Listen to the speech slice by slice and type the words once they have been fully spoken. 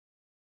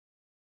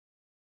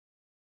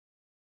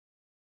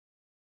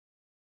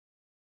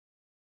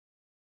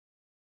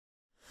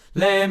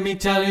Let me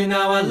tell you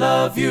now I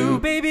love you,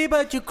 baby,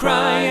 but you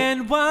cry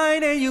and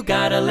whine and you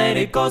gotta let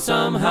it go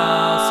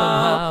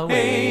somehow.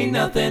 Ain't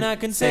nothing I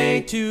can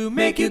say to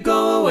make you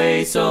go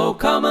away, so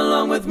come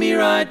along with me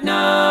right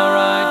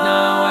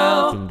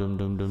now.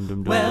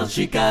 Well,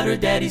 she got her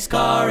daddy's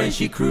car and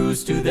she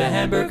cruised to the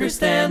hamburger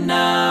stand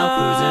now,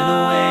 cruising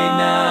away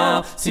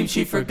now. Seems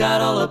she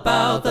forgot all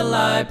about the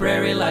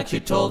library like she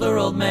told her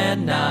old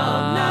man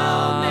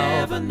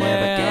now, never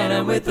can.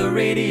 And with the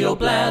radio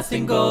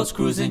blasting goes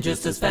cruising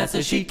just as fast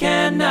as she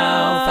can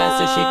now,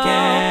 fast as she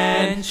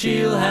can. And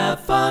she'll have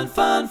fun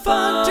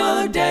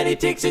till her daddy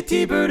takes a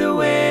T-bird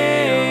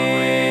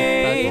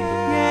away.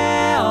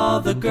 Yeah, all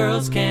the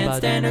girls can't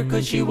stand her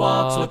cause she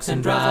walks, looks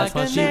and drives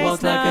while she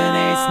walks like an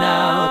ace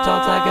now,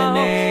 talks like an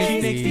ace.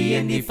 She makes the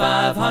Indy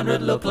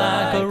 500 look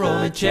like a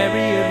Roman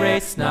chariot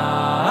race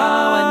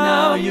now. And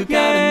now you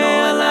gotta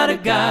know a lot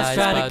of guys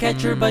try to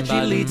catch her, but she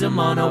leads them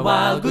on a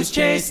wild goose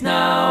chase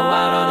now,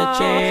 out on a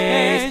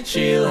chase. And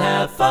she'll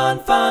have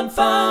fun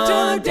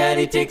till her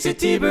daddy takes a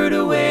T-bird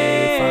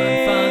away.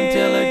 Fun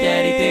till her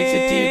daddy takes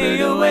a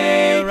T-bird away.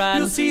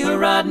 You'll see her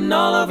riding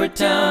all over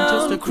town,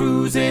 just a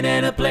cruising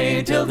and a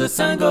playing till the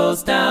sun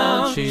goes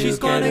down. She's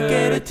gonna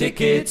get a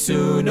ticket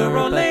sooner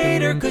or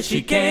later, cause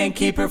she can't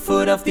keep her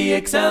foot off the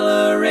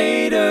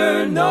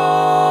accelerator,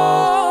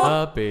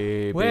 no.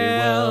 Baby,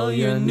 well,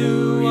 you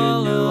knew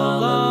all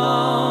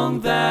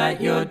along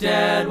that your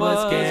dad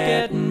was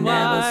getting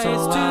wise to you.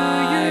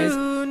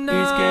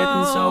 He's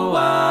getting so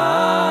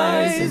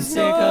wise and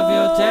sick of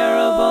your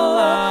terrible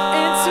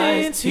lies.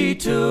 And since he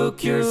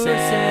took your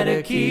set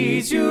of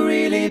keys, you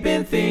really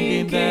been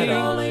thinking that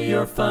all of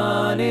your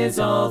fun is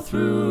all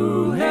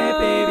through. Hey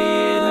baby,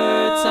 it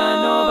hurts,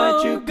 I know,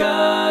 but you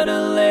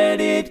gotta let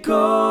it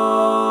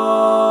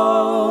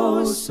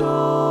go. So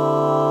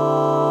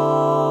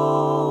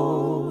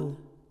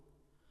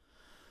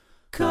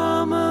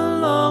come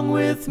along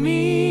with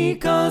me,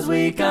 cause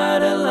we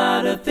got a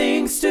lot of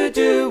things to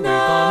do. We're gonna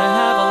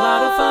have a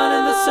lot of fun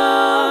in the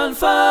sun,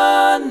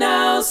 fun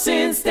now,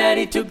 since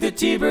daddy took the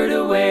T-bird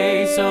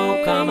away.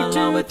 So come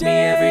along with me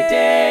every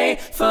day,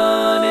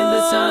 fun in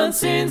the sun,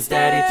 since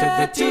daddy took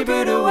the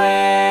T-bird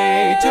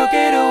away. Took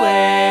it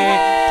away,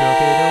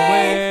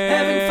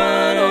 having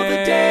fun all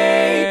the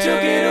day,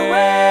 took it away.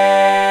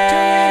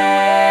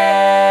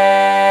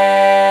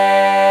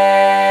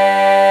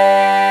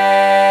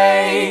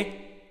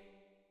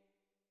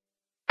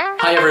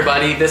 Hi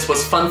everybody, this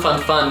was fun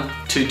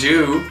to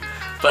do,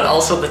 but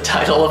also the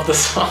title of the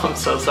song,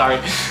 so sorry.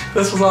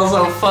 This was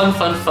also fun,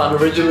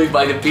 originally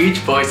by the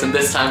Beach Boys, and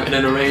this time in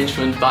an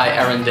arrangement by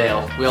Aaron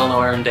Dale. We all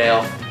know Aaron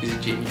Dale, he's a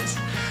genius.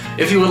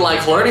 If you would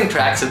like learning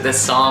tracks of this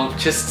song,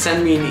 just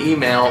send me an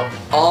email.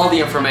 All the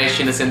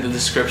information is in the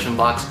description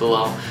box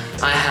below.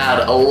 I had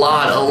a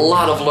lot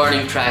of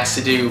learning tracks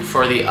to do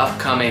for the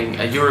upcoming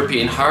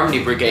European Harmony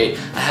Brigade.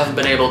 I haven't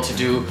been able to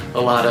do a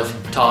lot of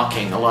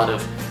talking, a lot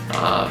of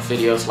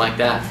videos like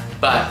that,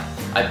 but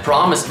I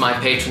promised my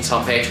patrons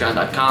on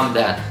patreon.com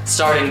that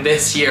starting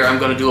this year I'm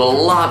going to do a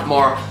lot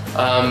more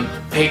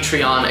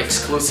Patreon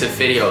exclusive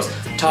videos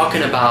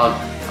talking about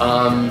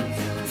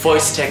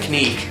voice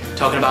technique,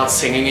 talking about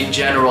singing in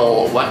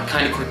general, what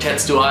kind of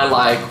quartets do I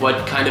like,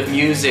 what kind of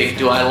music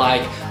do I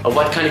like,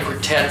 what kind of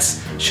quartets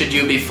should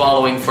you be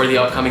following for the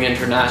upcoming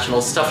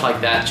international, stuff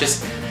like that,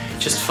 just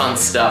fun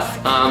stuff.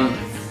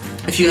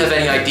 If you have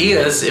any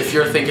ideas, if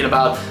you're thinking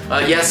about,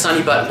 yes,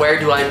 Sonny, but where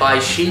do I buy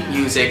sheet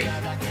music?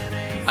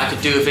 I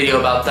could do a video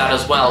about that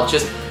as well.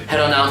 Just head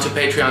on out to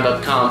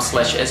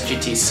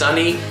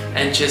patreon.com/sgtsonny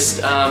and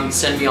just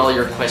send me all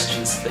your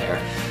questions there.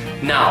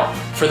 Now,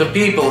 for the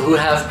people who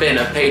have been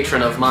a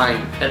patron of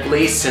mine, at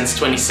least since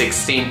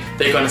 2016,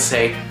 they're gonna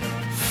say,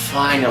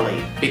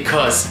 finally,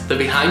 because the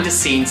behind the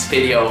scenes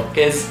video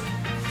is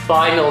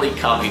finally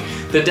coming.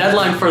 The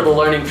deadline for the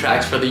learning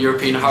tracks for the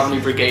European Harmony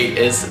Brigade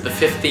is the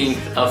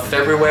 15th of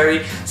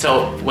February,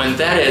 so when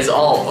that is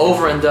all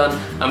over and done,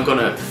 I'm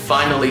gonna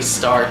finally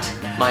start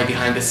my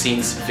behind the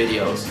scenes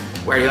videos.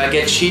 Where do I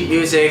get sheet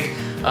music?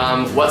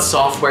 What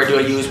software do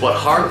I use? What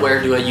hardware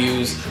do I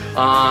use?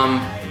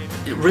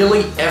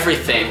 Really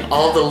everything,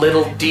 all the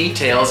little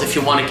details, if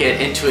you want to get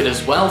into it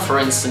as well, for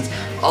instance,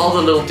 all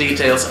the little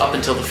details up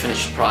until the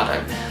finished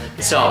product.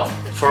 So,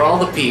 for all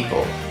the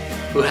people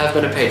who have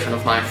been a patron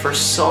of mine for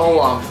so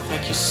long,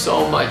 thank you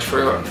so much for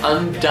your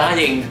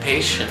undying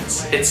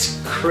patience. It's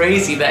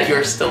crazy that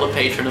you're still a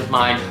patron of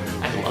mine.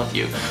 I love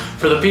you.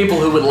 For the people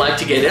who would like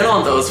to get in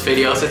on those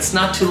videos, it's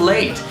not too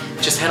late.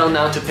 Just head on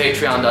down to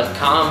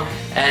patreon.com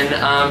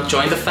and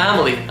join the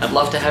family. I'd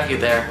love to have you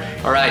there.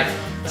 Alright,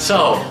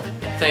 so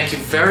thank you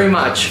very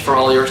much for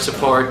all your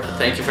support.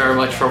 Thank you very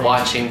much for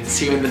watching.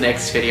 See you in the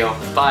next video.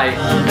 Bye.